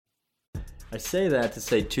I say that to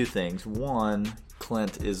say two things. One,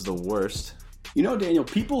 Clint is the worst. You know, Daniel,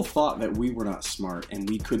 people thought that we were not smart and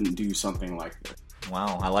we couldn't do something like this.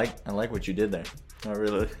 Wow, I like what you did there. I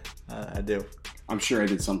really, I do. I'm sure I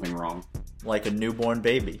did something wrong. Like a newborn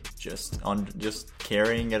baby, just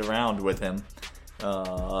carrying it around with him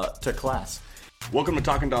to class. Welcome to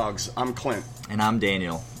Talking Dogs. I'm Clint. And I'm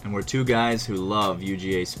Daniel, and we're two guys who love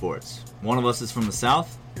UGA sports. One of us is from the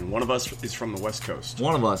South. And one of us is from the West Coast.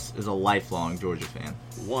 One of us is a lifelong Georgia fan.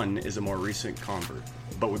 One is a more recent convert.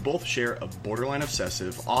 But we both share a borderline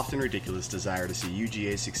obsessive, often ridiculous desire to see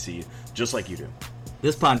UGA succeed, just like you do.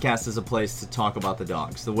 This podcast is a place to talk about the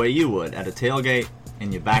dogs, the way you would at a tailgate,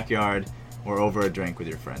 in your backyard, or over a drink with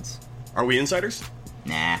your friends. Are we insiders?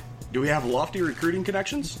 Nah. Do we have lofty recruiting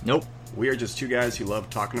connections? Nope. We are just two guys who love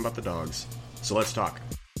talking about the dogs. So let's talk.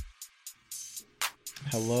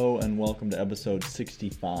 Hello and welcome to episode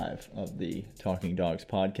 65 of the Talking Dogs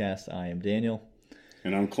podcast. I am Daniel.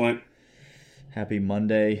 And I'm Clint. Happy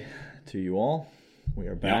Monday to you all. We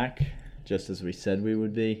are back, just as we said we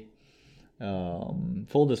would be.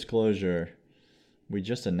 Full disclosure, we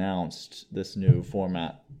just announced this new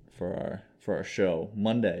format for our show.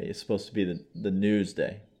 Monday is supposed to be the news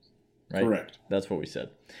day, right? Correct. That's what we said.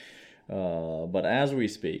 But as we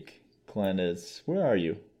speak, Clint is, where are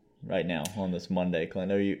you right now on this Monday,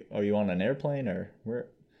 Clint? Are you on an airplane or where?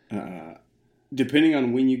 Depending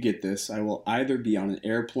on when you get this, I will either be on an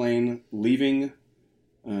airplane leaving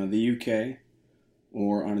the UK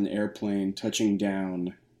or on an airplane touching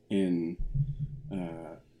down in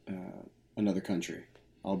another country.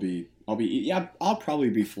 I'll probably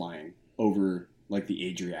be flying over like the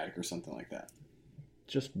Adriatic or something like that.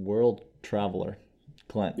 Just world traveler,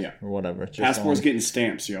 Clint, or whatever. Just Passport's getting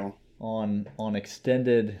stamps, y'all. On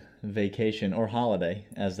extended vacation or holiday,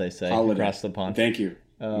 as they say, across the pond. Thank you.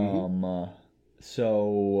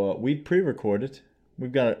 So we pre-recorded.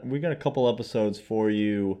 We've got a couple episodes for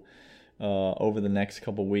you over the next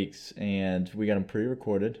couple weeks, and we got them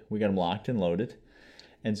pre-recorded. We got them locked and loaded.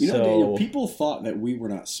 And Daniel, people thought that we were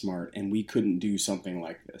not smart and we couldn't do something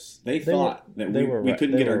like this. They thought that we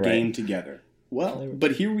couldn't get our game together. Well,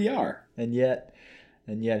 but here we are. And yet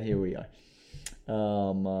here we are.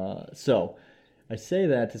 So I say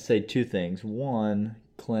that to say two things. One,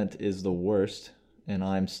 Clint is the worst, and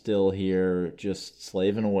I'm still here just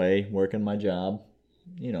slaving away, working my job,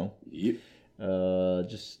 just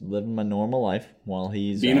living my normal life while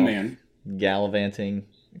he's being a man, gallivanting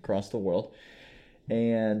across the world.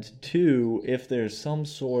 And two, if there's some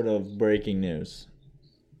sort of breaking news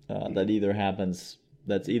that's either happened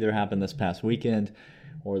this past weekend,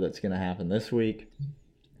 or that's going to happen this week,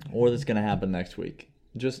 or that's going to happen next week,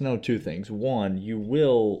 just know two things. One, you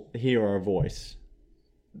will hear our voice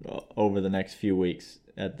over the next few weeks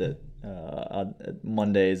at the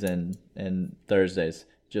Mondays and Thursdays,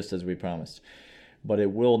 just as we promised. But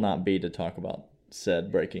it will not be to talk about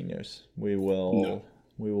said breaking news. We will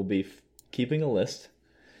be keeping a list,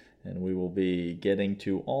 and we will be getting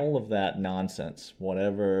to all of that nonsense,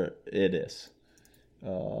 whatever it is,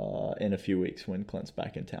 in a few weeks when Clint's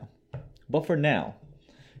back in town. But for now,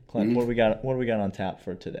 Clint, what do we got on tap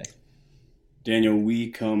for today? Daniel, we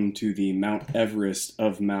come to the Mount Everest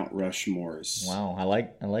of Mount Rushmores. Wow, I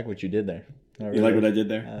like what you did there. You like what I did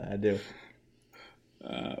there? I do.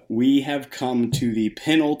 We have come to the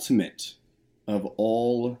penultimate of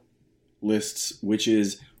all lists, which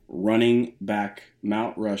is running back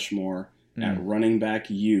Mount Rushmore at running back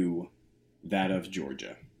U, that of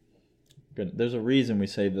Georgia. Good. There's a reason we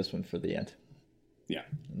saved this one for the end. Yeah.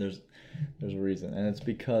 There's a reason, and it's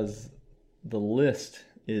because the list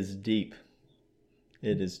is deep.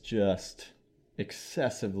 It is just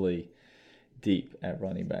excessively deep at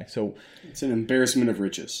running back. So it's an embarrassment of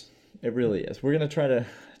riches. It really is. We're going to try to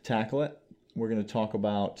tackle it. We're going to talk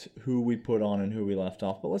about who we put on and who we left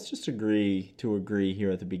off. But let's just agree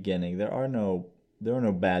here at the beginning. There are no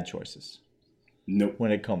bad choices. Nope.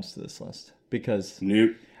 When it comes to this list, because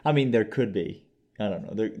nope. I mean, there could be. I don't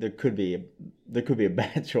know. There could be a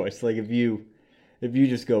bad choice. Like if you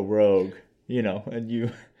just go rogue, and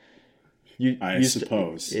you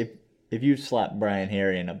suppose if you slap Brian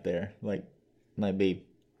Herrien up there, like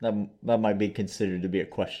that might be considered to be a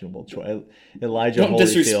questionable choice. Elijah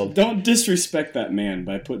Holyfield. Don't disrespect that man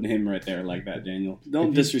by putting him right there like that, Daniel.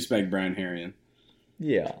 Don't disrespect Brian Herrien.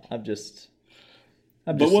 Yeah, I'm just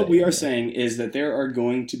But what we are saying is that there are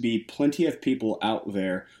going to be plenty of people out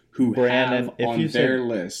there who have on their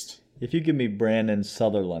list. If you give me Brandon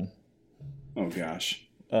Sutherland. Oh gosh.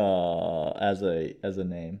 As a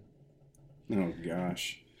name. Oh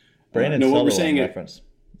gosh. Brandon Sutherland reference.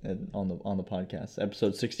 on the podcast.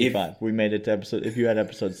 Episode 65. We made it to episode. If you had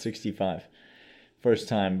episode 65, first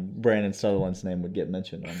time Brandon Sutherland's name would get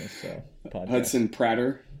mentioned on this podcast. Hudson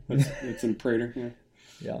Prater. Hudson Prater.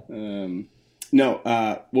 Yeah.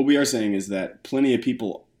 No. What we are saying is that plenty of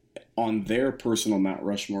people on their personal Mount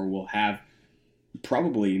Rushmore will have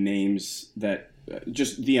probably names that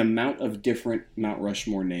just the amount of different Mount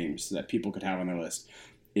Rushmore names that people could have on their list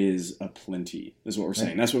is aplenty, is what we're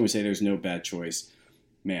saying. That's when we say there's no bad choice.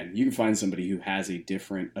 Man, you can find somebody who has a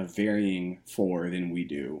varying 4 than we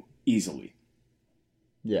do easily.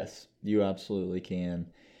 Yes, you absolutely can.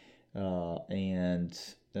 And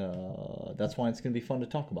that's why it's going to be fun to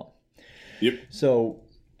talk about. Yep. So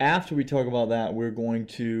after we talk about that, we're going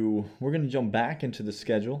to jump back into the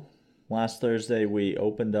schedule. Last Thursday, we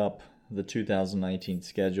opened up the 2019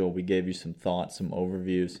 schedule. We gave you some thoughts, some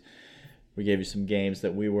overviews. We gave you some games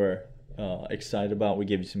that we were excited about. We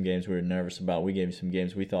gave you some games we were nervous about. We gave you some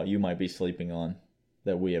games we thought you might be sleeping on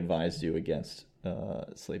that we advised you against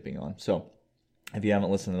sleeping on. So if you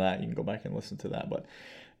haven't listened to that, you can go back and listen to that. But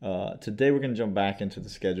today we're going to jump back into the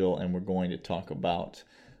schedule, and we're going to talk about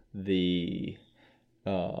the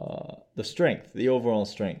strength, the overall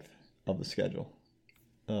strength of the schedule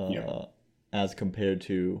as compared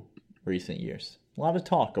to recent years. A lot of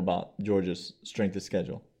talk about Georgia's strength of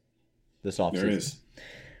schedule this offseason. There is.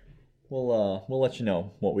 We'll let you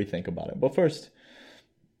know what we think about it. But first,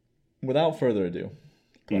 without further ado,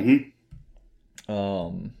 there's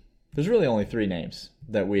really only 3 names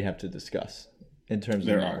that we have to discuss in terms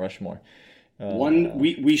of Mount Rushmore. One,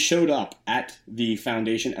 we showed up at the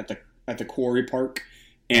foundation at the quarry park,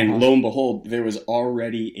 and lo and behold, there was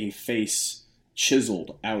already a face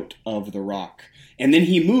chiseled out of the rock. And then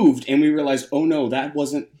he moved, and we realized, oh no, that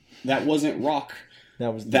wasn't rock.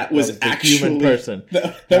 That was actually the human person.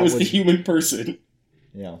 That was the human person.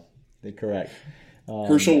 Yeah, correct.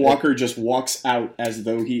 Herschel Walker just walks out as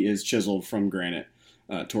though he is chiseled from granite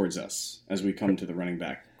towards us as we come to the running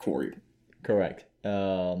back quarry. Correct.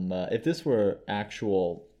 If this were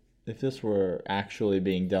actually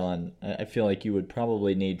being done, I feel like you would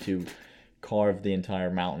probably need to carve the entire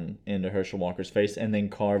mountain into Herschel Walker's face and then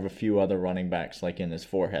carve a few other running backs like in his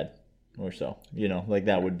forehead or so. Like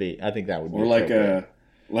that would be. I think that would be. Or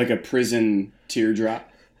like a prison teardrop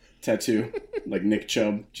tattoo, like Nick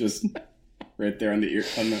Chubb, just right there on the ear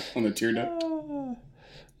on the tear duct.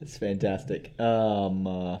 It's fantastic.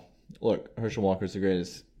 Look, Herschel Walker's the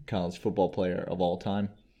greatest college football player of all time.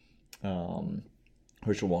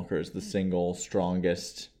 Herschel Walker is the single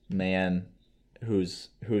strongest man who's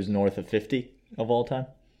north of 50 of all time.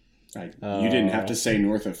 You didn't have to say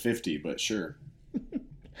north of 50, but sure.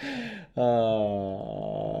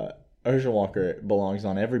 Herschel Walker belongs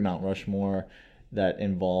on every Mount Rushmore that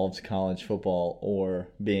involves college football or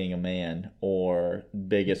being a man or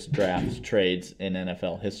biggest draft trades in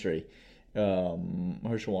NFL history.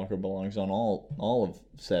 Herschel Walker belongs on all of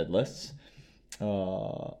said lists.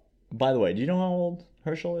 By the way, do you know how old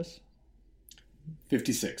Herschel is?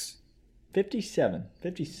 56. 57.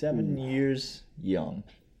 57 years young.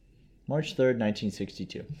 March 3rd,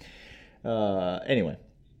 1962. Anyway,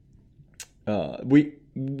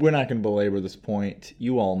 we're not going to belabor this point.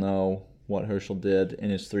 You all know what Herschel did in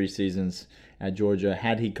his 3 seasons at Georgia.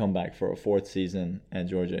 Had he come back for a 4th season at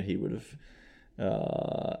Georgia, he would have,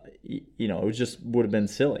 it just would have been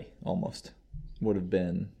silly almost. Would have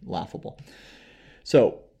been laughable.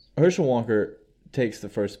 So Herschel Walker takes the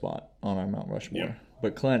first spot on our Mount Rushmore. Yep.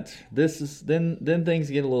 But Clint, this is then things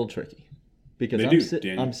get a little tricky because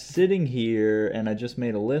I'm sitting here and I just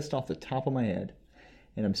made a list off the top of my head,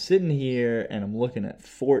 and I'm sitting here and I'm looking at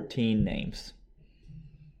 14 names.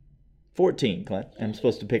 14, Clint. I'm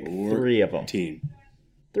supposed to pick 3 of them.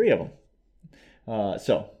 3 of them.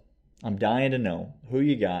 So I'm dying to know who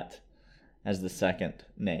you got as the second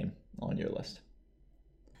name on your list.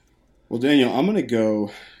 Well, Daniel, I'm going to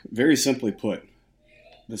go very simply put.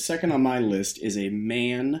 The second on my list is a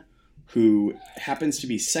man who happens to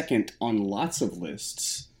be second on lots of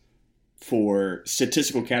lists for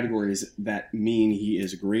statistical categories that mean he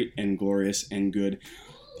is great and glorious and good.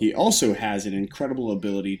 He also has an incredible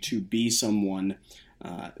ability to be someone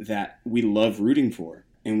that we love rooting for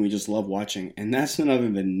and we just love watching. And that's none other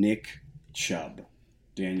than Nick Chubb,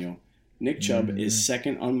 Daniel. Nick Chubb is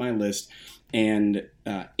second on my list. And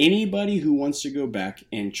anybody who wants to go back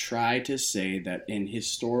and try to say that in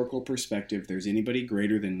historical perspective there's anybody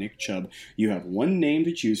greater than Nick Chubb, you have one name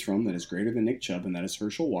to choose from that is greater than Nick Chubb, and that is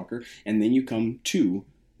Herschel Walker, and then you come to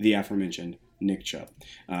the aforementioned Nick Chubb.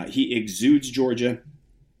 He exudes Georgia.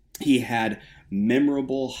 He had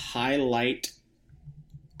memorable highlight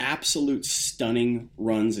absolute stunning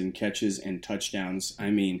runs and catches and touchdowns. I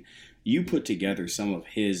mean, you put together some of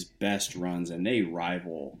his best runs, and they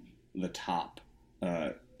rival the top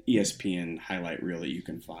ESPN highlight reel that you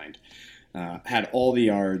can find. Had all the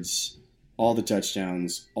yards, all the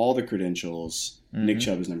touchdowns, all the credentials. Mm-hmm. Nick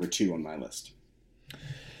Chubb is number 2 on my list.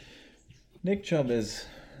 Nick Chubb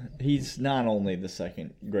he's not only the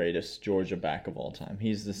second greatest Georgia back of all time,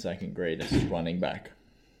 he's the second greatest running back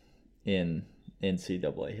in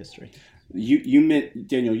NCAA history. You meant,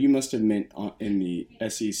 Daniel, you must have meant in the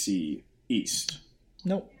SEC East.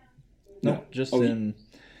 Nope. No, just in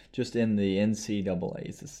the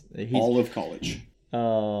NCAA. He's all of college.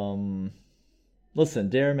 Listen,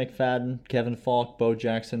 Darren McFadden, Kevin Falk, Bo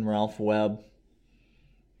Jackson, Ralph Webb,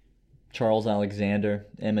 Charles Alexander,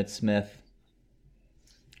 Emmitt Smith,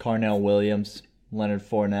 Carnell Williams, Leonard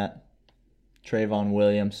Fournette, Trayvon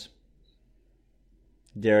Williams,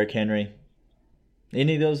 Derrick Henry.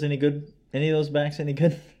 Any of those any good? Any of those backs any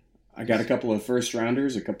good? I got a couple of first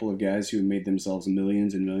rounders, a couple of guys who made themselves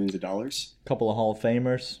millions and millions of dollars. A couple of Hall of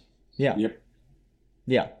Famers. Yeah. Yep.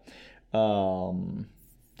 Yeah.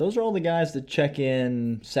 Those are all the guys that check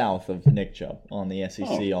in south of Nick Chubb on the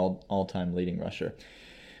SEC all-time leading rusher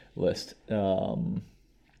list.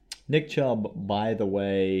 Nick Chubb, by the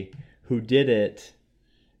way, who did it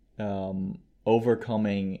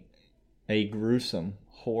overcoming a gruesome,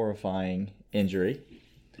 horrifying injury,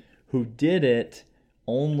 who did it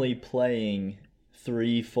only playing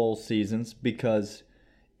 3 full seasons, because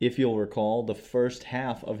if you'll recall, the first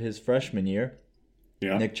half of his freshman year,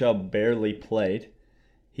 Nick Chubb barely played.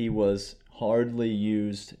 He was hardly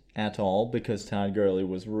used at all because Todd Gurley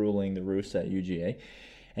was ruling the roost at UGA.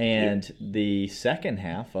 And the second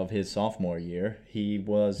half of his sophomore year, he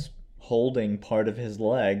was holding part of his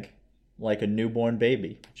leg like a newborn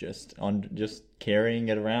baby, just carrying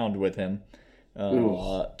it around with him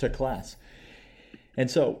to class. And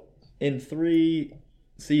so, in 3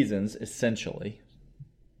 seasons, essentially,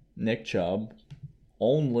 Nick Chubb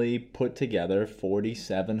only put together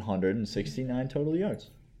 4,769 total yards.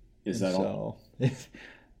 Is that all?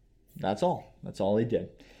 That's all. That's all he did.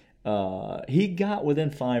 He got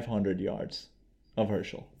within 500 yards of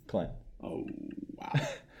Herschel Clint. Oh, wow.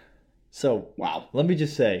 So, wow. Let me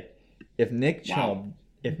just say, if Nick Chubb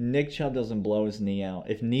doesn't blow his knee out,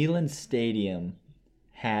 if Neyland Stadium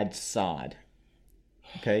had sod,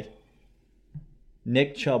 okay,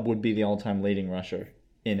 Nick Chubb would be the all-time leading rusher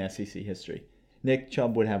in SEC history. Nick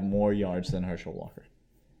Chubb would have more yards than Herschel Walker.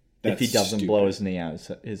 If he doesn't blow his knee out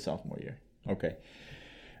his sophomore year. Okay.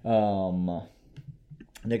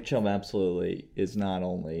 Nick Chubb absolutely is not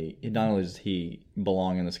only does he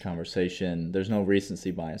belong in this conversation, there's no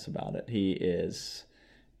recency bias about it. He is,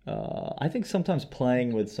 I think sometimes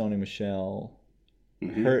playing with Sony Michel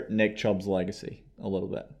hurt Nick Chubb's legacy a little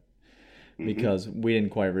bit because we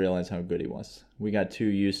didn't quite realize how good he was. We got too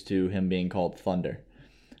used to him being called Thunder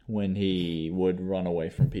when he would run away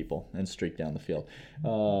from people and streak down the field.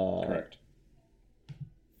 Correct.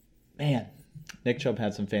 Man, Nick Chubb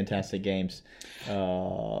had some fantastic games.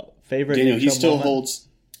 Favorite Daniel, Nick he Chubb still moment? holds.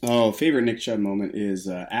 Oh, favorite Nick Chubb moment is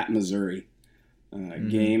at Missouri.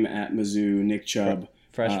 Game at Mizzou. Nick Chubb,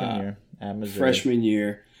 freshman year at Missouri. Freshman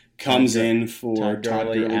year comes in for Todd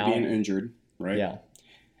Gurley being injured, right? Yeah.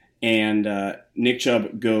 And Nick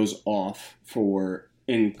Chubb goes off for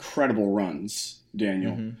incredible runs.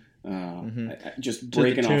 Daniel, just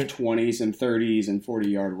breaking off 20s and 30s and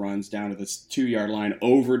 40-yard runs down to the 2-yard line,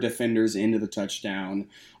 over defenders into the touchdown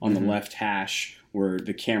on the left hash, where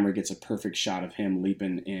the camera gets a perfect shot of him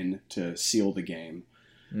leaping in to seal the game.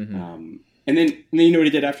 And then you know what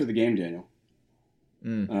he did after the game, Daniel?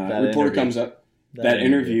 Reporter comes up. That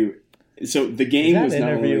interview. So the game was not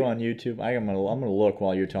interview only on YouTube. I'm gonna look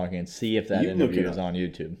while you're talking and see if that interview is on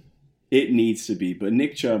YouTube. It needs to be, but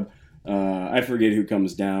Nick Chubb. I forget who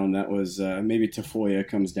comes down. That was maybe Tafoya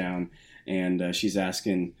comes down, and she's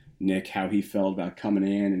asking Nick how he felt about coming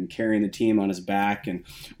in and carrying the team on his back, and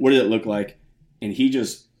what did it look like? And he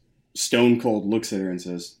just stone cold looks at her and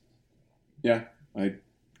says, "Yeah, I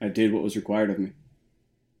did what was required of me.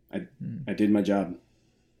 I did my job.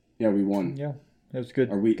 Yeah, we won. Yeah, it was good.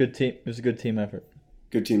 Good team. It was a good team effort.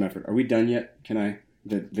 Good team effort. Are we done yet? Can I?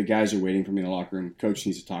 The guys are waiting for me in the locker room. Coach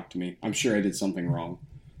needs to talk to me. I'm sure I did something wrong.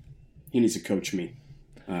 He needs to coach me."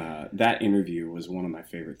 That interview was one of my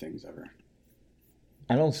favorite things ever.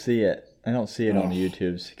 I don't see it. On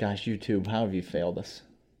YouTube's. Gosh, YouTube, how have you failed us?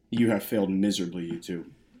 You have failed miserably, YouTube.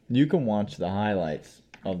 You can watch the highlights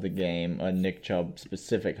of the game, Nick Chubb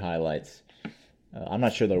specific highlights. I'm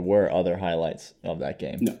not sure there were other highlights of that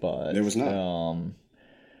game, No, but there was not.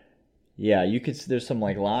 Yeah, you could. There's some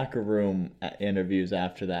like locker room interviews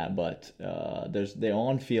after that, but there's the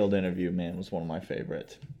on-field interview. Man, was one of my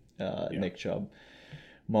favorite Yeah. Nick Chubb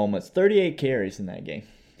moments. 38 carries in that game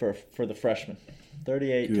for the freshman.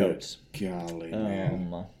 38 Good totes. golly,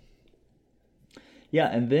 man. Yeah,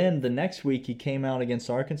 and then the next week he came out against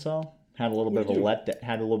Arkansas. Had a little bit of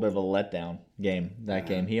a letdown game that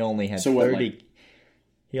game. He only had So 30. what, like-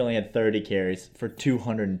 He only had 30 carries for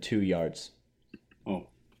 202 yards. Oh,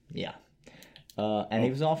 Yeah. And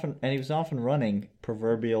he was often running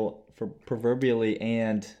proverbially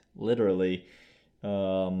and literally.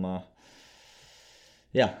 Yeah,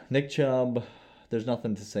 Nick Chubb. There's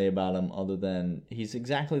nothing to say about him other than he's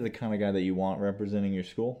exactly the kind of guy that you want representing your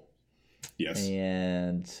school, yes.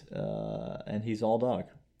 and he's all dog.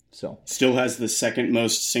 So Still has the second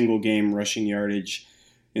most single game rushing yardage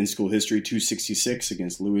in school history, 266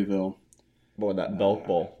 against Louisville. boy, that Belk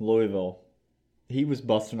Bowl, Louisville, he was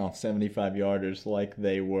busting off 75-yarders like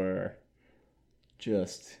they were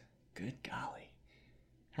just good golly.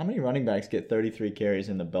 How many running backs get 33 carries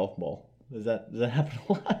in the Belk Bowl? Does that happen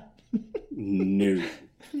a lot? No.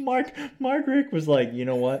 Mark Rick was like, you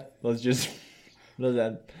know what? Let's just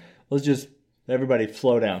everybody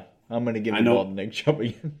slow down. I'm gonna give the ball to Nick Chubb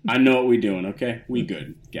again. I know what we're doing, okay? We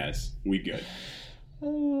good, guys. We good.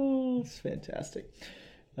 Oh, it's fantastic.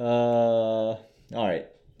 All right.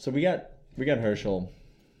 So we got Herschel,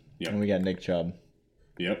 Yep. and we got Nick Chubb.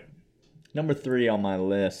 Yep. Number 3 on my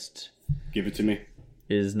list Give it to me.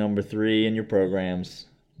 is number 3 in your programs,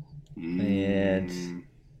 and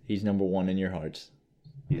he's number 1 in your hearts,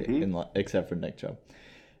 except for Nick Chubb.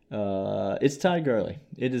 It's Todd Gurley.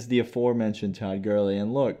 It is the aforementioned Todd Gurley.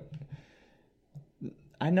 And look,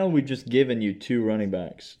 I know we've just given you 2 running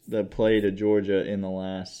backs that played at Georgia in the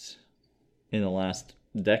last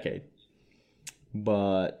decade,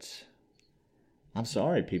 but I'm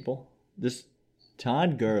sorry, people. This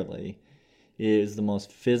Todd Gurley is the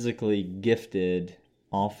most physically gifted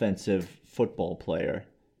offensive football player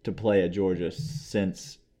to play at Georgia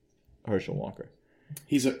since Herschel Walker.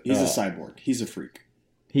 He's a cyborg. He's a freak.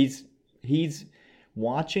 He's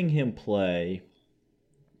watching him play.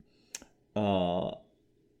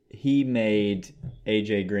 He made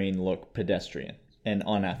AJ Green look pedestrian and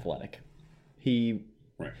unathletic.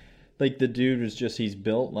 Right. Like the dude was he's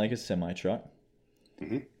built like a semi truck,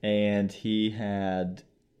 and he had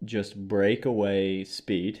just breakaway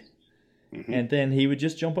speed, and then he would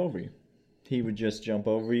just jump over you. He would just jump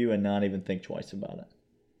over you and not even think twice about it.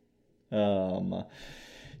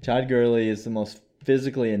 Todd Gurley is the most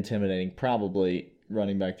physically intimidating, probably,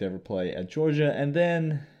 running back to ever play at Georgia. And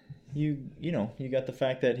then you got the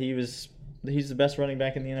fact that he's the best running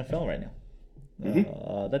back in the NFL right now.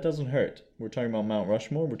 That doesn't hurt. We're talking about Mount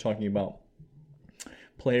Rushmore. We're talking about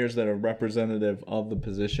players that are representative of the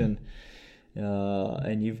position.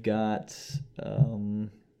 And you've got a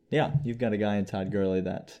guy in Todd Gurley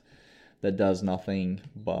that does nothing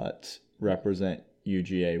but represent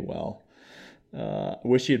UGA well.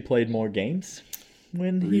 Wish he had played more games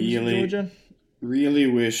when he was in Georgia. Really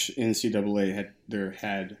wish NCAA had their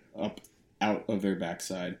head out of their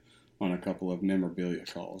backside on a couple of memorabilia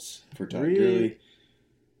calls for Todd Gurley.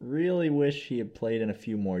 Really wish he had played in a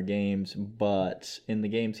few more games, but in the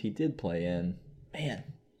games he did play in, man,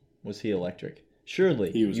 was he electric. Surely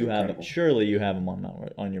you have him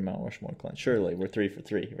on your Mount Rushmore, Clint. Surely we're 3 for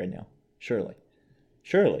 3 right now. Surely.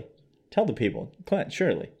 Tell the people, Clint.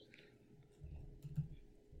 Surely.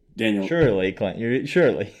 Daniel. Surely, Clint.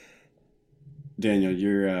 Surely. Daniel,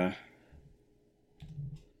 you're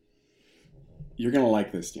gonna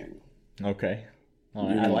like this, Daniel. Okay.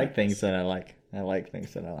 I like things that I like. I like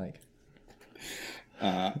things that I like.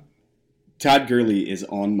 Todd Gurley is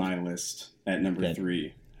on my list at number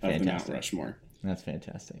 3 of the Mount Rushmore. That's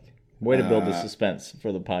fantastic. Way to build the suspense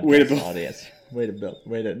for the podcast audience.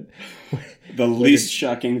 The least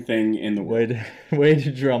shocking thing in the world. Way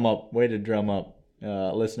to drum up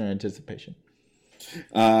listener anticipation.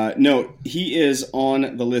 No, he is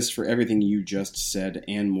on the list for everything you just said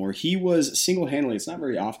and more. He was single-handedly, it's not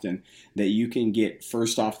very often that you can get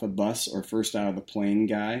first off the bus or first out of the plane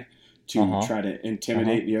guy to try to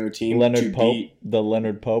intimidate the other team. The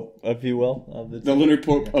Leonard Pope, if you will, of the team. The Leonard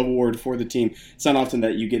Pope Award for the team. It's not often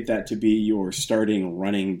that you get that to be your starting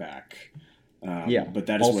running back. But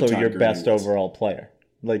that is also what Todd your Gurley best was. overall player.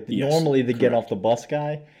 Normally the get off the bus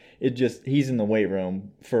guy, he's in the weight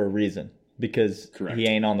room for a reason because he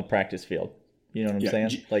ain't on the practice field. You know what I'm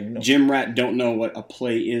saying? Jim Rat don't know what a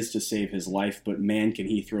play is to save his life, but man, can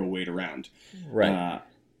he throw weight around. Right.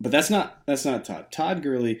 But that's not Todd. Todd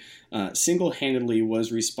Gurley single-handedly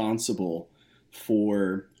was responsible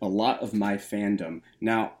for a lot of my fandom.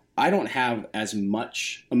 Now, I don't have as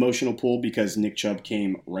much emotional pull because Nick Chubb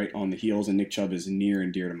came right on the heels, and Nick Chubb is near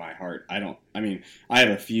and dear to my heart. I have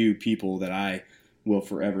a few people that I will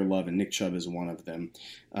forever love, and Nick Chubb is one of them.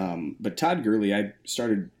 But Todd Gurley, I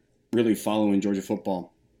started really following Georgia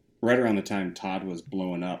football right around the time Todd was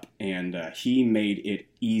blowing up, and he made it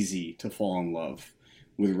easy to fall in love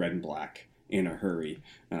with red and black in a hurry.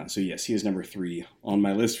 So yes, he is number 3 on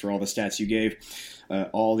my list for all the stats you gave,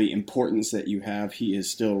 all the importance that you have. He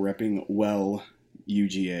is still repping well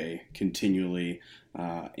UGA continually,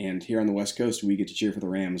 and here on the West Coast, we get to cheer for the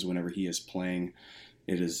Rams whenever he is playing.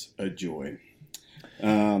 It is a joy.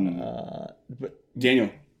 Daniel.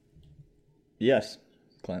 Yes,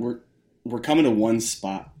 Clint. We're coming to one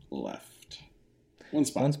spot left. One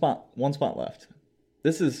spot left.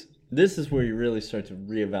 This is where you really start to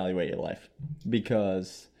reevaluate your life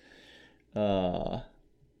because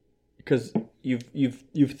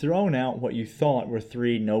you've thrown out what you thought were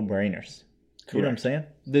 3 no-brainers. Correct. You know what I'm saying?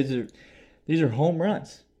 These are home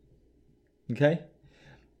runs. Okay?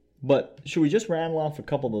 But should we just rattle off a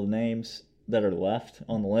couple of the names that are left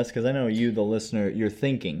on the list? Because I know you, the listener, you're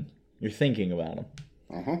thinking about them.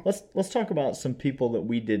 Uh-huh. Let's talk about some people that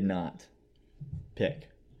we did not pick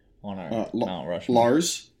on our Mount Rushmore.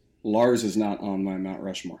 Lars is not on my Mount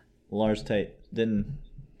Rushmore. Lars Tate didn't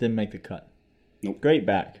make the cut. Nope. Great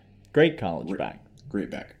back. Great college back.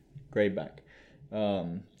 Great back.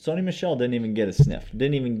 Sonny Michel didn't even get a sniff.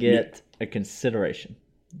 Didn't even get a consideration.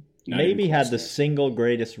 Maybe had the single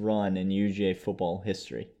greatest run in UGA football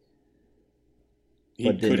history.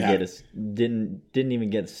 But didn't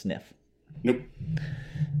even get a sniff. Nope.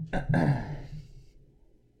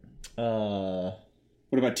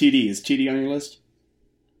 What about TD? Is TD on your list?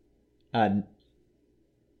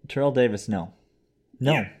 Terrell Davis, no.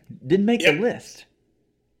 Yeah. Didn't make the list.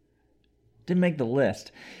 He's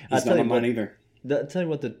not on mine either. I'll tell you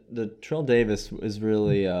what, the Terrell Davis is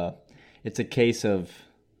really it's a case of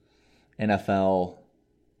NFL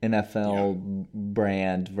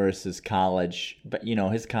brand versus college. But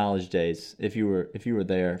his college days, if you were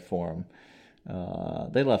there for him,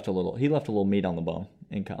 he left a little meat on the bone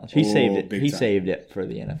in college. He saved it. He saved it for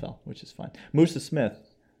the NFL, which is fine. Musa Smith,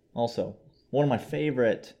 also one of my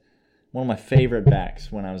favorite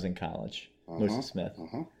backs when I was in college. Musa Smith,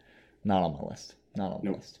 not on my list. Not on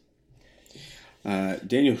the list.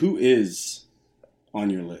 Daniel, who is on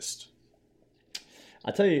your list?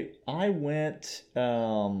 I'll tell you, I went.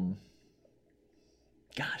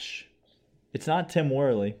 It's not Tim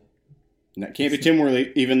Worley. That can't be Tim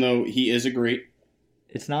Worley, even though he is a great.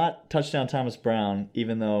 It's not Touchdown Thomas Brown,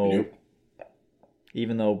 even though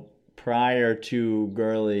prior to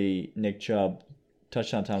Gurley, Nick Chubb,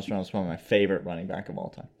 Touchdown Thomas Brown was one of my favorite running back of all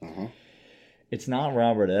time. It's not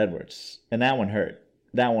Robert Edwards, and that one hurt.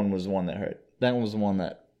 That one was the one that hurt. That one was the one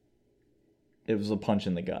that it was a punch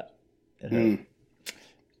in the gut. It hurt.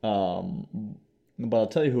 But I'll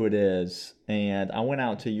tell you who it is, and I went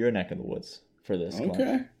out to your neck of the woods for this.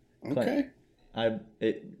 Okay.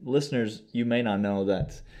 Listeners, you may not know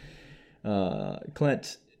that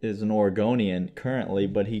Clint is an Oregonian currently,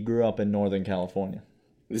 but he grew up in Northern California.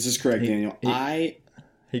 This is correct, Daniel.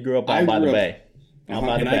 He grew up out by the bay.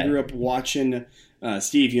 I grew up watching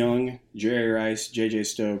Steve Young, Jerry Rice, J.J.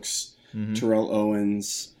 Stokes, Terrell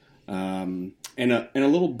Owens, and a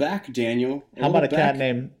little back, Daniel. How about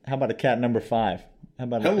a cat number 5? How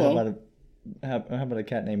about a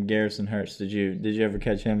cat named Garrison Hurst? Did you ever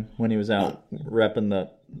catch him when he was out repping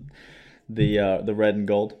the red and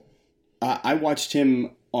gold? I watched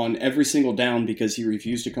him on every single down because he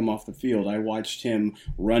refused to come off the field. I watched him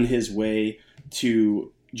run his way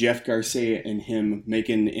to Jeff Garcia and him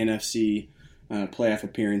making NFC playoff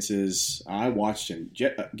appearances. I watched him.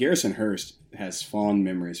 Garrison Hurst has fond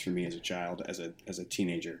memories for me as a child, as a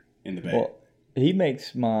teenager in the Bay. Well, he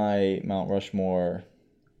makes my Mount Rushmore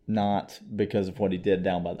not because of what he did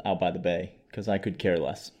out by the Bay, because I could care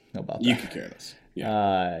less about that. You could care less.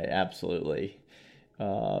 Yeah. Absolutely.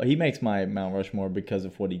 He makes my Mount Rushmore because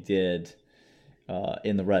of what he did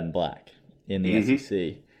in the red and black in the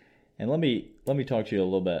SEC. And let me talk to you a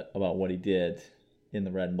little bit about what he did in the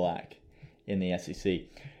red and black in the SEC.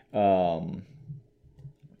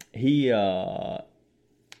 He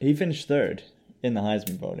finished third in the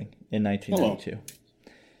Heisman voting in 1992.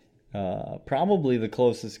 Probably the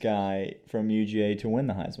closest guy from UGA to win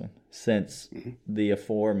the Heisman since the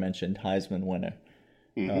aforementioned Heisman winner,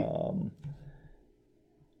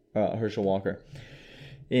 Herschel Walker,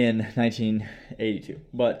 in 1982.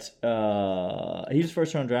 But he was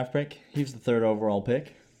first round draft pick. He was the 3rd overall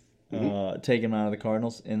pick, taken out of the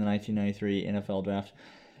Cardinals in the 1993 NFL draft.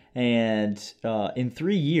 And in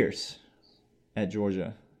 3 years at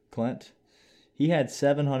Georgia, Clint. He had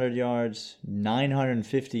 700 yards,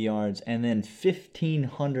 950 yards, and then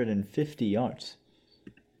 1,550 yards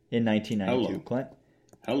in 1992. Hello. Clint.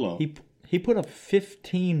 Hello. He put up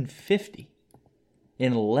 1,550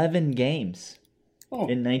 in 11 games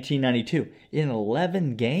in 1992. In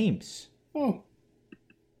 11 games. Oh.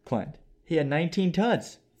 Clint. He had 19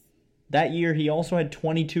 tuds. That year, he also had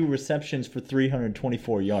 22 receptions for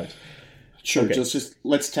 324 yards. Sure, Okay.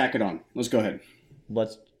 let's tack it on. Let's go ahead.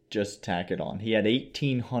 Let's just tack it on. He had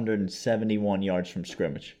 1,871 yards from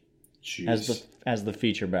scrimmage Jeez. as the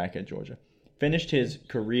feature back at Georgia. Finished his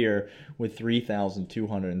career with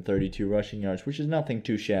 3,232 rushing yards, which is nothing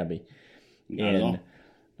too shabby. Not at all.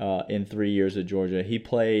 In 3 years at Georgia, he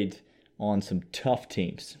played on some tough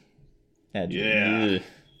teams. Yeah.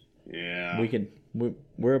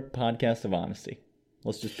 We're a podcast of honesty.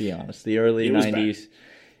 Let's just be honest. The early It was 90s,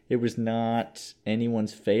 it was not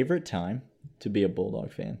anyone's favorite time to be a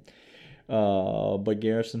Bulldog fan. But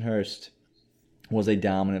Garrison Hearst was a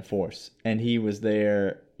dominant force, and he was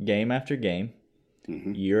there game after game,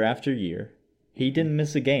 year after year. He didn't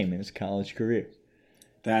miss a game in his college career.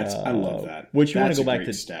 I love that. Which you want That's to go a back great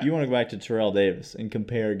to? stat. You want to go back to Terrell Davis and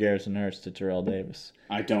compare Garrison Hearst to Terrell Davis.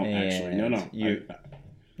 I don't actually. No.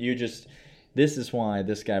 This is why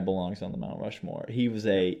this guy belongs on the Mount Rushmore. He was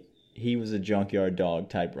a junkyard dog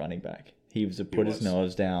type running back. He was his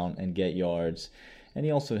nose down and get yards, and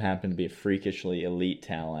he also happened to be a freakishly elite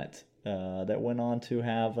talent that went on to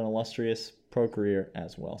have an illustrious pro career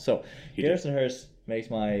as well. So Garrison Hearst makes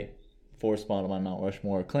my 4th spot on my Mount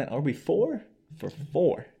Rushmore. Clint, are we 4 for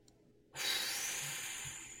 4?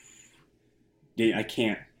 I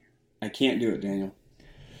can't do it, Daniel.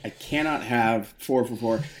 I cannot have 4 for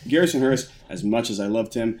 4. Garrison Hearst, as much as I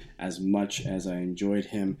loved him, as much as I enjoyed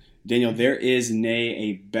him, Daniel, there is nay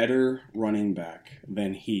a better running back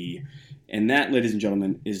than he. And that, ladies and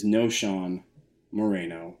gentlemen, is Knowshon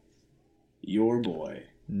Moreno, your boy.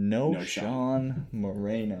 Knowshon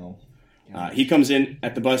Moreno. He comes in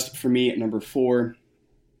at the bust for me at number 4.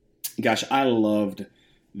 Gosh, I loved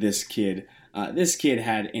this kid. This kid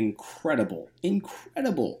had incredible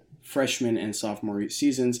freshman and sophomore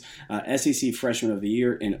seasons. SEC Freshman of the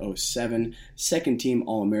Year in 2007. Second team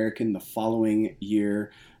All-American the following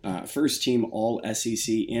year. First team All-SEC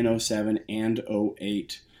in 2007 and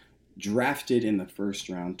 2008. Drafted in the first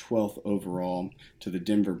round, 12th overall to the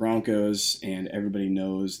Denver Broncos. And everybody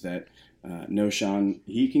knows that Knowshon,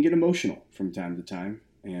 he can get emotional from time to time.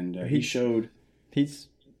 And he showed... He's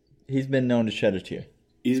been known to shed a tear.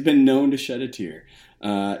 He's been known to shed a tear.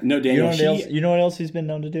 No, Daniel. You know what else he's been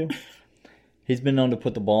known to do? He's been known to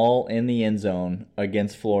put the ball in the end zone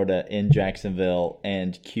against Florida in Jacksonville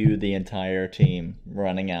and cue the entire team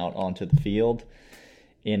running out onto the field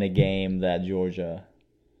in a game that Georgia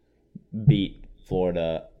beat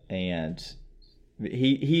Florida, and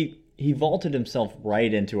he vaulted himself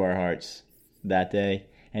right into our hearts that day,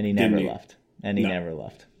 and he never left. Never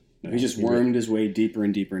left. No, he just wormed his way deeper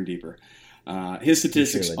and deeper and deeper. His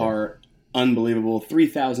statistics are unbelievable.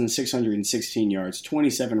 3,616 yards,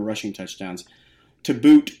 27 rushing touchdowns. To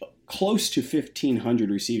boot, close to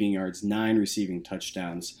 1,500 receiving yards, 9 receiving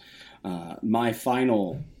touchdowns. My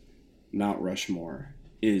final Mount Rushmore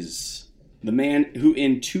is the man who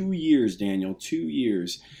in 2 years, Daniel, 2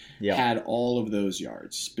 years, had all of those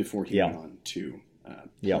yards before he went on to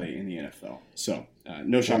play in the NFL. So,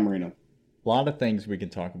 Knowshon Moreno. A lot of things we can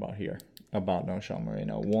talk about here about Knowshon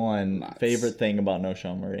Moreno. One favorite thing about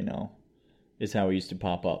Knowshon Moreno is how he used to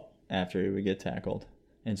pop up after he would get tackled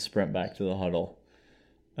and sprint back to the huddle.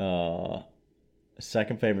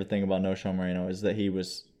 Second favorite thing about Knowshon Moreno is that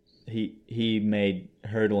he made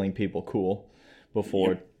hurdling people cool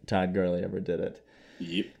before Todd Gurley ever did it.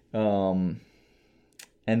 Yep. And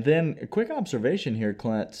then a quick observation here,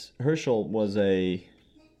 Clint. Herschel was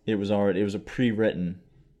pre-written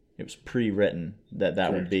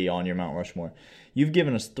that would be on your Mount Rushmore. You've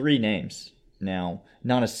given us 3 names now.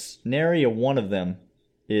 Not a nary a one of them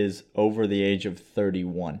is over the age of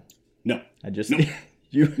 31. No.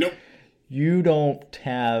 You don't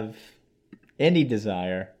have any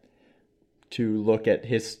desire to look at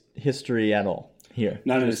history at all here.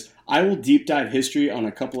 None of this. I will deep dive history on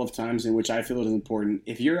a couple of times in which I feel it is important.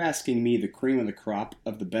 If you're asking me the cream of the crop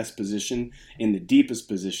of the best position in the deepest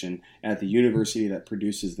position at the university that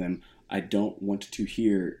produces them, I don't want to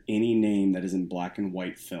hear any name that is in black and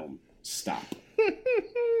white film. Stop.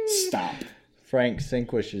 Stop. Frank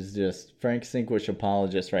Sinquish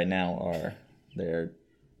apologists right now are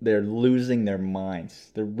they're losing their minds.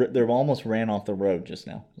 They're almost ran off the road just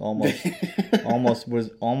now. Almost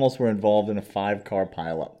were involved in a 5-car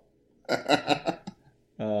pileup.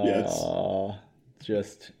 Yes.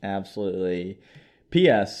 just absolutely.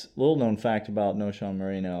 P.S. Little known fact about Knowshon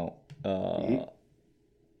Moreno.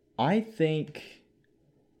 I think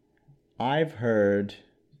I've heard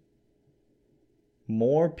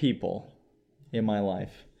more people in my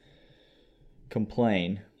life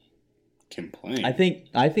complain. I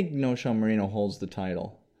think Knowshon Moreno holds the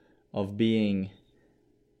title of being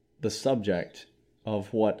the subject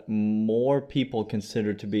of what more people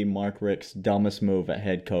consider to be Mark Richt's dumbest move at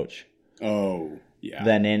head coach. Oh, yeah.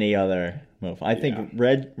 Than any other move. I think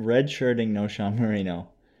redshirting Knowshon Moreno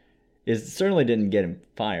certainly didn't get him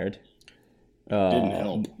fired. Didn't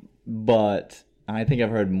help. But I think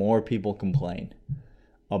I've heard more people complain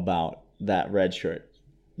about that redshirt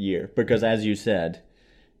year. Because as you said,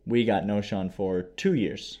 we got Knowshon for 2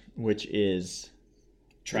 years, which is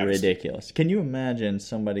ridiculous. Can you imagine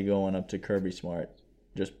somebody going up to Kirby Smart,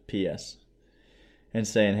 just P.S., and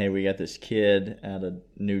saying, hey, we got this kid out of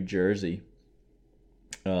New Jersey,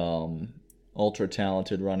 ultra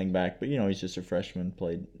talented running back, but he's just a freshman,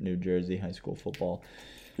 played New Jersey high school football.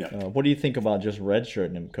 Yeah. What do you think about just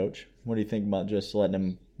redshirting him, Coach? What do you think about just letting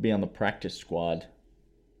him be on the practice squad?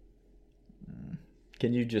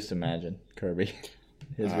 Can you just imagine Kirby?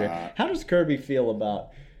 How does Kirby feel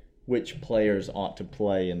about which players ought to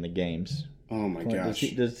play in the games? Oh my gosh!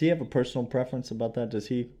 Does he have a personal preference about that?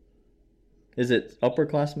 Is it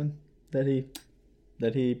upperclassmen that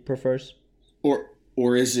he prefers?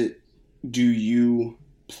 Or is it, do you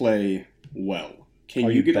play well? Can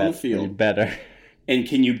you get on the field better? And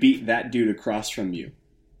can you beat that dude across from you?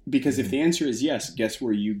 Because if the answer is yes, guess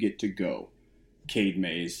where you get to go? Cade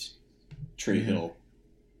Mays, Trey Hill,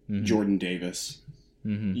 Jordan Davis.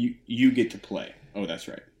 You get to play. Oh, that's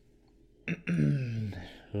right.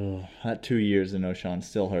 That 2 years in Knowshon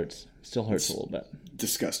still hurts. Still hurts a little bit.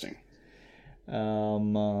 Disgusting.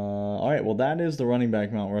 All right. Well, that is the running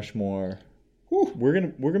back Mount Rushmore. Whew. We're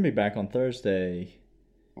gonna be back on Thursday,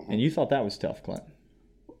 and you thought that was tough, Clint.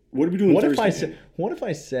 What are we doing Thursday? What if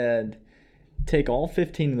I said, take all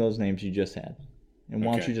 15 of those names you just had, and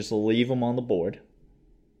why don't you just leave them on the board?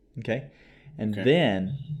 Okay, and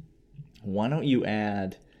then why don't you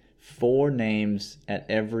add 4 names at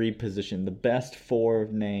every position, the best 4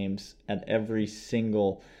 names at every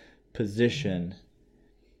single position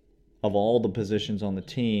of all the positions on the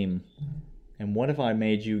team. And what if I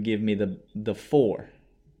made you give me the 4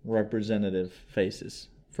 representative faces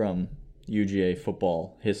from UGA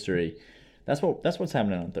football history? That's what's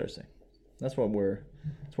happening on Thursday. That's what we're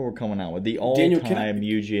coming out with. The all-time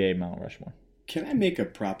UGA Mount Rushmore. Can I make a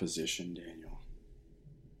proposition, Daniel?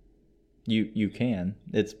 You can.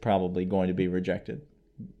 It's probably going to be rejected.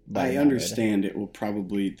 I understand it will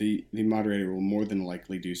probably the moderator will more than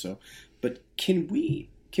likely do so. But can we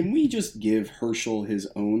just give Herschel his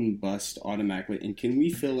own bust automatically, and can we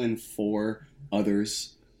fill in 4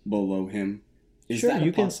 others below him? Is that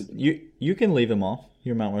a possibility? You can leave him off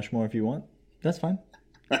your Mount Rushmore if you want. That's fine.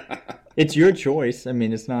 It's your choice. I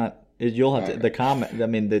mean, it's not. You'll have to. Right. The comment. I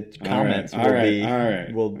mean, the comments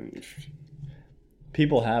will.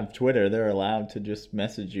 People have Twitter. They're allowed to just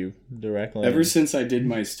message you directly. Ever since I did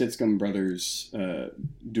my Stitscom Brothers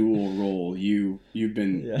dual role, you've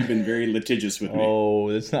been very litigious with me. Oh,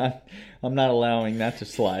 it's not. I'm not allowing that to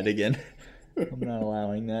slide again. I'm not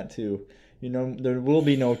allowing that to. There will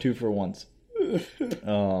be no 2-for-1s.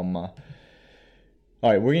 All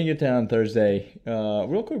right, we're gonna get down on Thursday.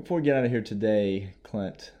 Real quick before we get out of here today,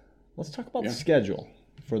 Clint, let's talk about the schedule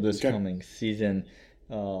for this coming season.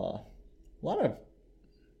 A lot of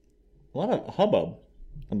hubbub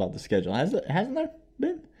about the schedule. Hasn't there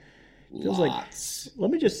been? Feels Lots.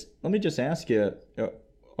 Let me just ask you: do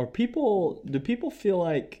people feel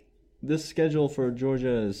like this schedule for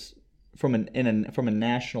Georgia is from a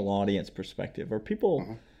national audience perspective? Are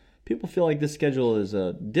people feel like this schedule is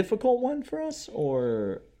a difficult one for us,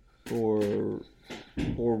 or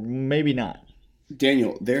maybe not?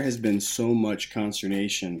 Daniel, there has been so much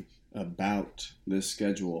consternation about this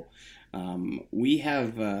schedule. We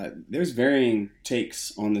have there's varying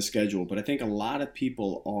takes on the schedule, but I think a lot of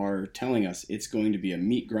people are telling us it's going to be a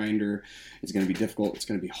meat grinder, it's going to be difficult, it's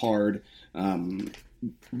going to be hard.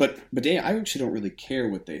 But Daniel, I actually don't really care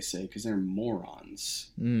what they say because they're morons.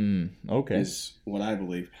 Okay, is what I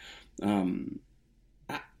believe. I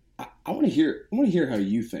want to hear how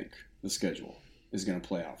you think the schedule is going to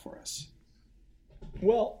play out for us.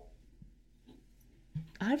 Well,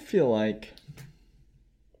 I feel like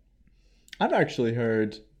I've actually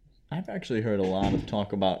heard a lot of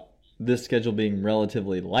talk about this schedule being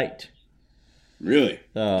relatively light. Really?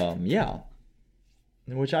 Yeah.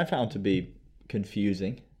 Which I found to be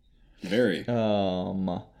confusing. Very.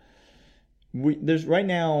 there's right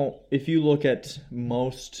now, if you look at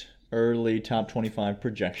most early top 25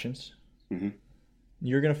 projections, Mm-hmm.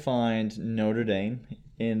 you're going to find Notre Dame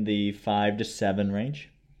in the 5 to 7 range.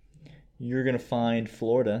 You're going to find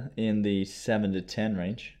Florida in the 7 to 10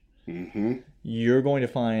 range. Mm-hmm. You're going to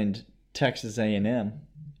find Texas A&M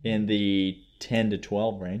in the 10 to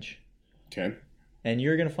 12 range. Okay. And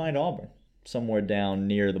you're going to find Auburn somewhere down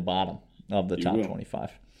near the bottom of the top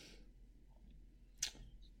 25.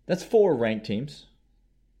 That's 4 ranked teams.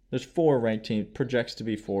 There's 4 ranked teams, projects to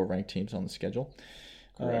be 4 ranked teams on the schedule.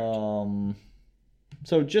 Correct.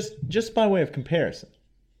 So just by way of comparison,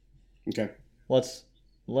 Okay. let's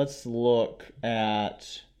look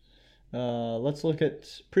at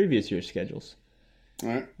previous year's schedules. All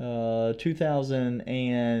right.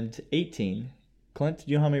 2018. Clint, do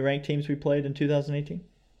you know how many ranked teams we played in 2018?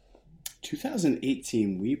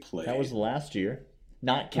 2018 we played. That was last year.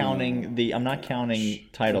 Not counting I'm not counting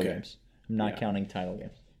title games. I'm not counting title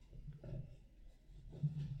games.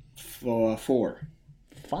 4.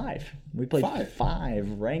 5. We played 5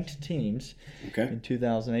 ranked teams in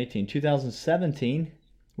 2018. 2017,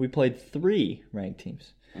 we played 3 ranked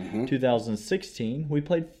teams. 2016, we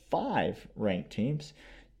played 5 ranked teams.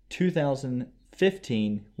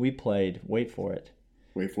 2015, we played, wait for it,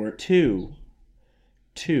 2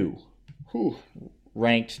 Whew.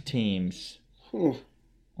 ranked teams Whew.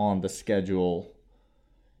 on the schedule,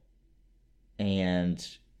 and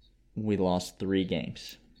we lost 3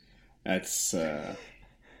 games. That's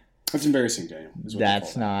embarrassing, Daniel.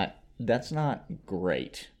 That's not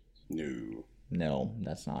great. No,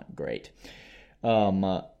 that's not great.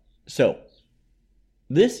 So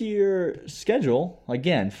this year's schedule,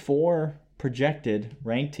 again, 4 projected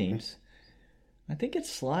ranked teams. I think it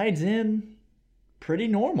slides in pretty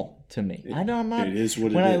normal to me. It is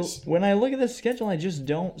what it is. When I look at this schedule, I just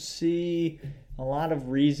don't see a lot of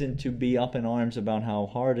reason to be up in arms about how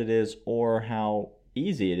hard it is or how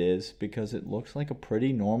easy it is, because it looks like a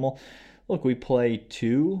pretty normal. Look, we play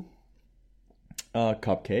 2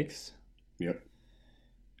 cupcakes. Yep.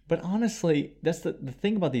 But honestly, that's the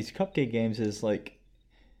thing about these cupcake games is, like,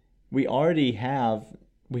 we have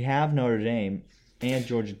Notre Dame and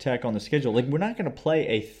Georgia Tech on the schedule. Like, we're not going to play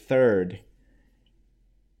a third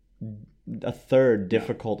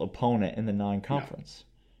difficult opponent in the non-conference. No.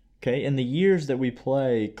 Okay, in the years that we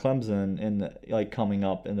play Clemson coming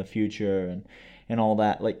up in the future and all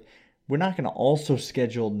that, like, we're not going to also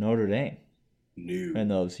schedule Notre Dame in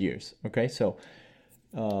those years. Okay, so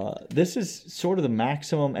this is sort of the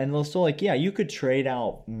maximum, and so, like, yeah, you could trade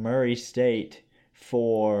out Murray State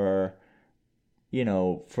for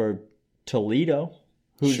Toledo,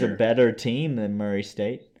 who's a better team than Murray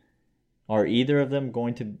State. Are either of them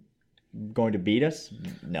going to beat us?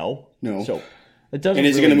 No. So it doesn't. And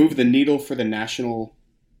is it going to move the needle for the national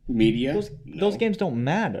media? Those games don't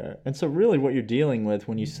matter. And so really what you're dealing with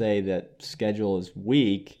when you say that schedule is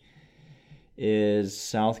weak is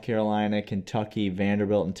South Carolina, Kentucky,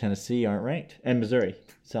 Vanderbilt, and Tennessee aren't ranked. And Missouri.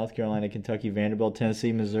 South Carolina, Kentucky, Vanderbilt,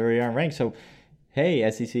 Tennessee, Missouri aren't ranked. So,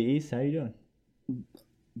 hey, SEC East, how you doing?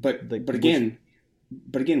 But again,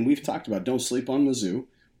 we've talked about don't sleep on Mizzou.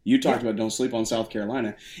 You talked about don't sleep on South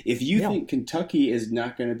Carolina. If you think Kentucky is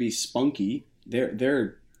not going to be spunky,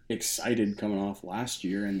 they're excited coming off last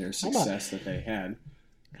year and their success that they had.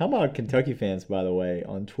 How about Kentucky fans, by the way,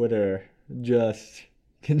 on Twitter?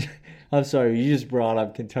 I'm sorry, you just brought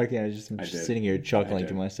up Kentucky. I was just sitting here chuckling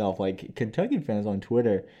to myself. Like, Kentucky fans on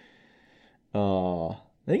Twitter,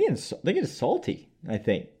 they get salty. I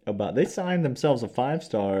think they signed themselves a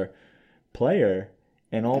 5-star player,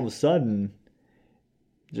 and all of a sudden,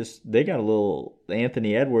 they got a little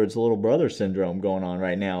Anthony Edwards little brother syndrome going on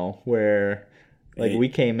right now, where we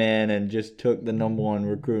came in and just took the number 1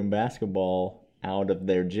 recruit in basketball out of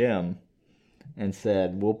their gym and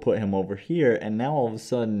said, we'll put him over here. And now all of a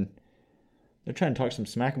sudden, they're trying to talk some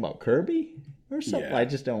smack about Kirby or something. Yeah. I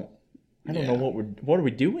don't know what are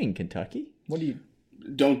we doing, Kentucky?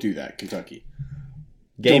 Don't do that, Kentucky.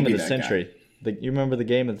 Game of the century. You remember the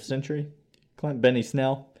game of the century? Clint, Benny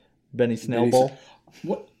Snell Bowl.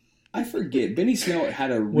 What? I forget. Benny Snell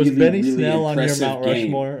had a was really, Benny really Snell on your impressive Mount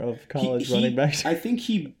Rushmore of college running backs? I think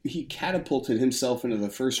he catapulted himself into the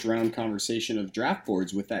first round conversation of draft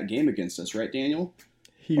boards with that game against us, right, Daniel?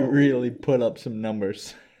 He really put up some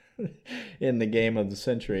numbers in the game of the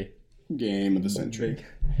century. Game of the century.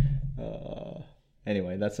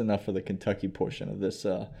 Anyway, that's enough for the Kentucky portion of this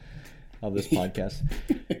podcast.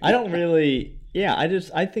 I don't really. Yeah,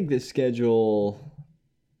 I think the schedule.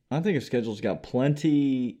 I think the schedule's got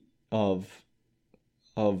plenty of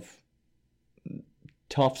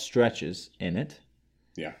tough stretches in it.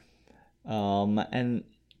 Yeah. And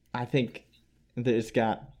I think It's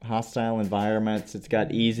got hostile environments. It's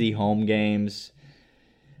got easy home games.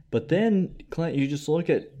 But then, Clint, you just look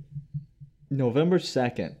at November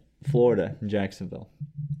 2nd, Florida and Jacksonville.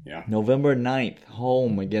 Yeah. November 9th,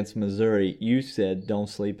 home against Missouri. You said don't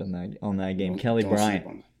sleep on that game. Kelly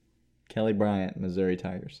Bryant, Missouri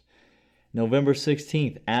Tigers. November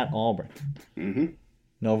 16th, at Auburn. Mm-hmm.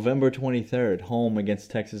 November 23rd, home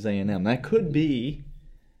against Texas A&M. That could be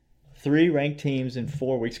 3 ranked teams in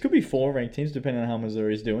 4 weeks. Could be 4 ranked teams, depending on how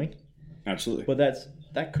Missouri's doing. Absolutely. But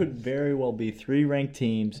that could very well be 3 ranked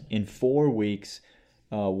teams in 4 weeks.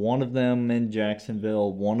 One of them in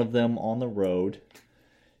Jacksonville, one of them on the road.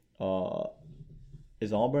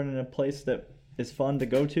 Is Auburn in a place that is fun to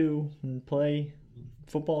go to and play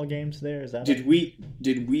football games there? Is that did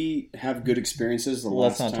we have good experiences the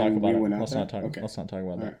last time we went out there? Let's not talk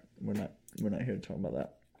about that. Right. We're not here to talk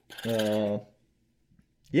about that.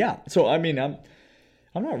 Yeah. So I mean, I'm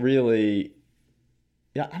not really.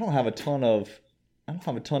 Yeah, I don't have a ton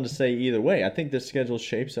to say either way. I think the schedule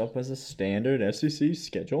shapes up as a standard SEC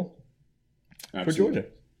schedule for Georgia.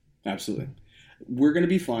 Absolutely. We're going to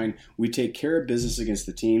be fine. We take care of business against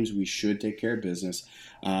the teams we should take care of business.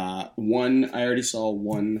 I already saw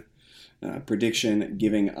one prediction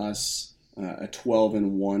giving us a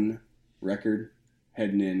 12-1 record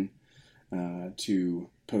heading in to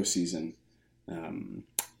postseason.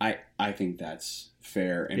 I think that's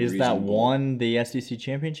fair and reasonable. Is that one the SEC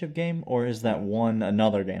championship game, or is that one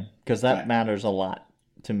another game? Because that matters a lot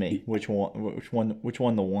to me. Which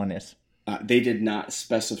one the one is? They did not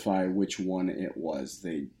specify which one it was.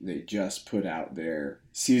 They just put out their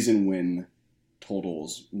season win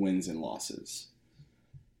totals, wins and losses.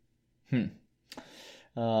 Yeah.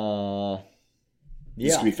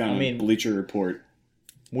 This can be found in Bleacher Report.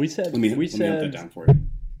 We said. Let me hunt that down for you.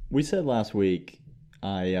 We said last week.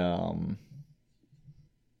 I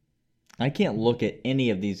can't look at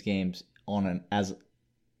any of these games as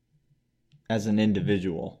an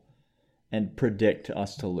individual and predict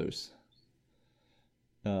us to lose.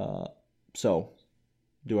 So,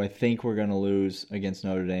 do I think we're going to lose against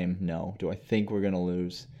Notre Dame? No. Do I think we're going to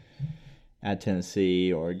lose at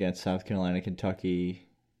Tennessee or against South Carolina, Kentucky,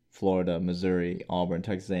 Florida, Missouri, Auburn,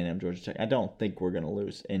 Texas A&M, Georgia Tech? I don't think we're going to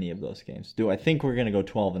lose any of those games. Do I think we're going to go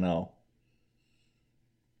 12-0?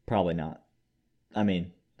 Probably not. I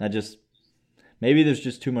mean, maybe there's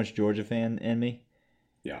just too much Georgia fan in me.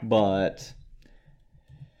 Yeah. But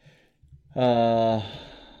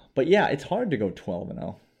yeah, it's hard to go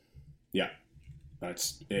 12-0. Yeah.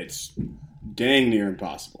 It's dang near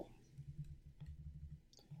impossible.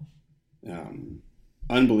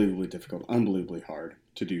 Unbelievably difficult, unbelievably hard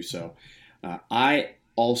to do so. I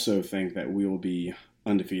also think that we will be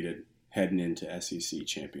undefeated heading into SEC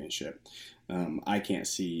championship. I can't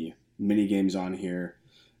see many games on here.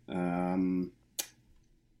 By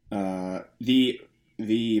the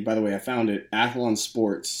way, I found it. Athlon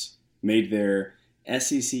Sports made their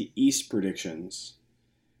SEC East predictions,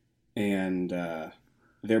 and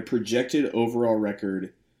their projected overall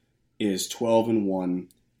record is 12-1.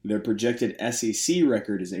 Their projected SEC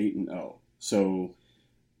record is 8-0. So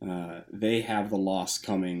they have the loss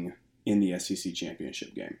coming in the SEC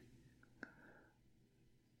championship game.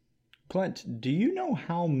 Clint, do you know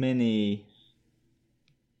how many...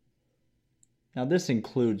 Now, this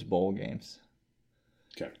includes bowl games.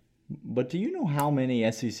 Okay. But do you know how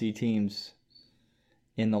many SEC teams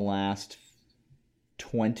in the last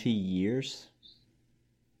 20 years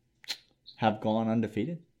have gone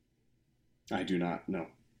undefeated? I do not know.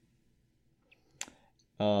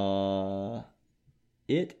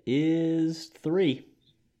 It is 3.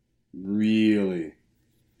 Really?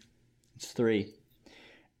 It's 3.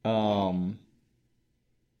 Do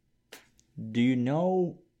you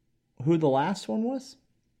know who the last one was?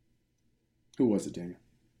 Who was it, Daniel?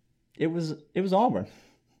 It was Auburn.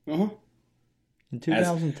 Uh-huh. In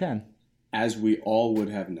 2010. As we all would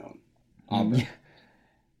have known. Auburn.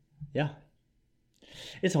 Yeah.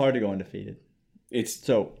 It's hard to go undefeated. It's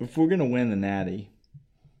so if we're gonna win the Natty,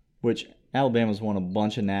 which Alabama's won a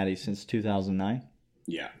bunch of Natties since 2009.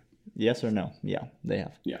 Yeah. Yes or no? Yeah, they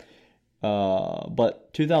have. Yeah.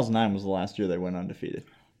 But 2009 was the last year they went undefeated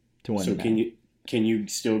to win. So can you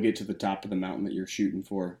still get to the top of the mountain that you're shooting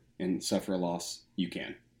for and suffer a loss? You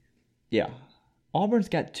can. Yeah. Auburn's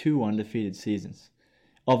got 2 undefeated seasons.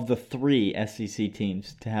 Of the 3 SEC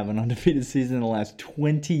teams to have an undefeated season in the last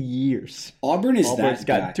 20 years. Auburn's got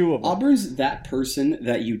guy. 2 of them. Auburn's that person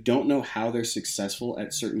that you don't know how they're successful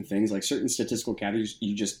at certain things, like certain statistical categories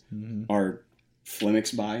you just are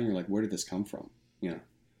flummoxed by, and you're like, where did this come from? You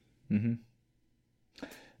know.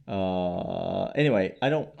 Anyway, I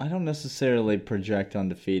don't necessarily project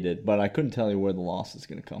undefeated, but I couldn't tell you where the loss is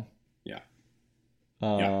going to come. Yeah.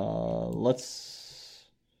 Let's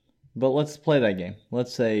play that game.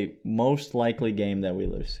 Let's say most likely game that we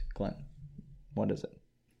lose. Clint, what is it?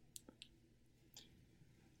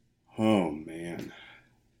 Oh man.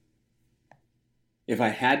 If I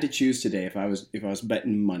had to choose today, if I was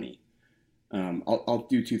betting money, I'll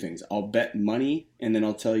do two things. I'll bet money, and then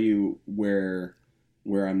I'll tell you where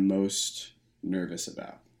I'm most nervous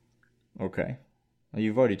about. Okay. Well,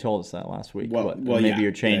 you've already told us that last week. Well, maybe yeah.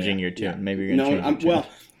 you're changing your tune. Yeah. Maybe you're going to change your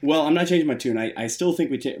tune. Well, I'm not changing my tune. I still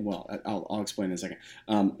think I'll explain in a second.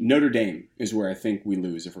 Notre Dame is where I think we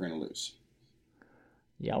lose if we're going to lose.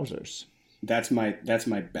 Yowzers. That's my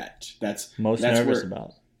bet. That's nervous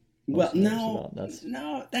about. That's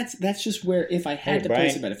just where if I had to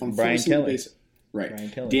place a bet, if I'm forcing the base, right? Brian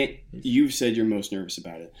Kelly. You've said you're most nervous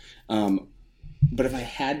about it, but if I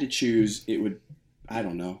had to choose, it would, I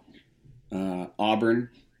don't know, Auburn,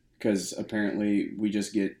 because apparently we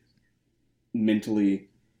just get mentally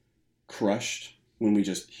crushed when we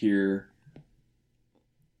just hear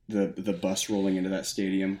the bus rolling into that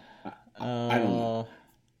stadium. I don't know.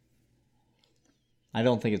 I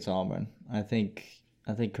don't think it's Auburn. I think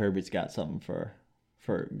Kirby's got something for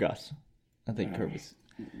Gus. I think Kirby's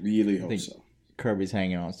really hope so. Kirby's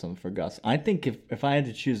hanging on something for Gus. I think if I had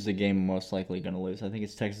to choose the game I'm most likely going to lose, I think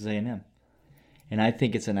it's Texas A&M, and I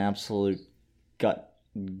think it's an absolute gut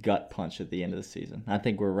punch at the end of the season. I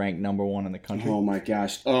think we're ranked number 1 in the country. Oh my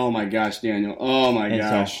gosh, Daniel. Oh my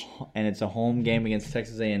gosh. And it's a home game against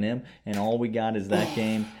Texas A&M, and all we got is that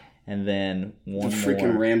game. And then one the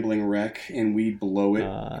freaking more. rambling wreck, and we blow it.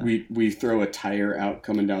 We throw a tire out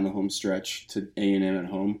coming down the home stretch to A&M at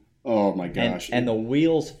home. Oh my gosh! And the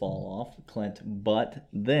wheels fall off, Clint. But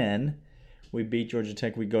then we beat Georgia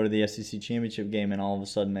Tech. We go to the SEC championship game, and all of a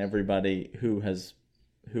sudden, everybody who has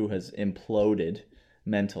imploded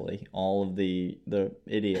mentally, all of the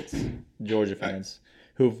idiots, Georgia fans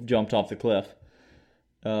who've jumped off the cliff,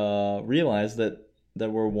 realize that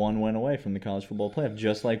we're one win away from the college football playoff,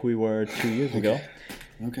 just like we were 2 years ago.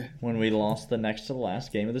 Okay. When we lost the next to the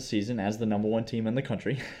last game of the season as the number 1 team in the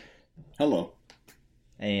country. Hello.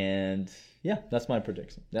 And yeah, that's my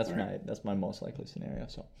prediction. That's my most likely scenario.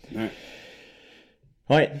 So.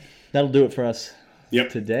 All right, that'll do it for us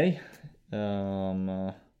today.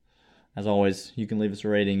 As always, you can leave us a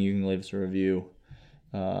rating. You can leave us a review.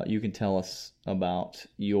 You can tell us about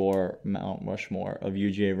your Mount Rushmore of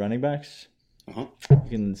UGA running backs. You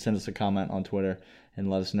can send us a comment on Twitter and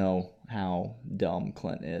let us know how dumb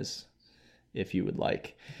Clint is, if you would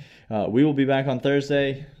like. We will be back on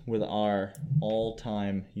Thursday with our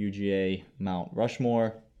all-time UGA Mount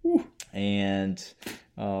Rushmore. And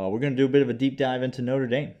we're going to do a bit of a deep dive into Notre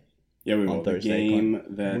Dame. Yeah, we will. On Thursday,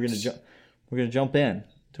 we're going to jump in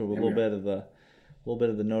to a little bit of the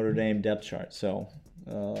Notre Dame depth chart. So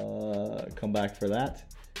come back for that,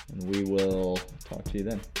 and we will talk to you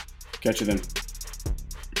then. Catch you then.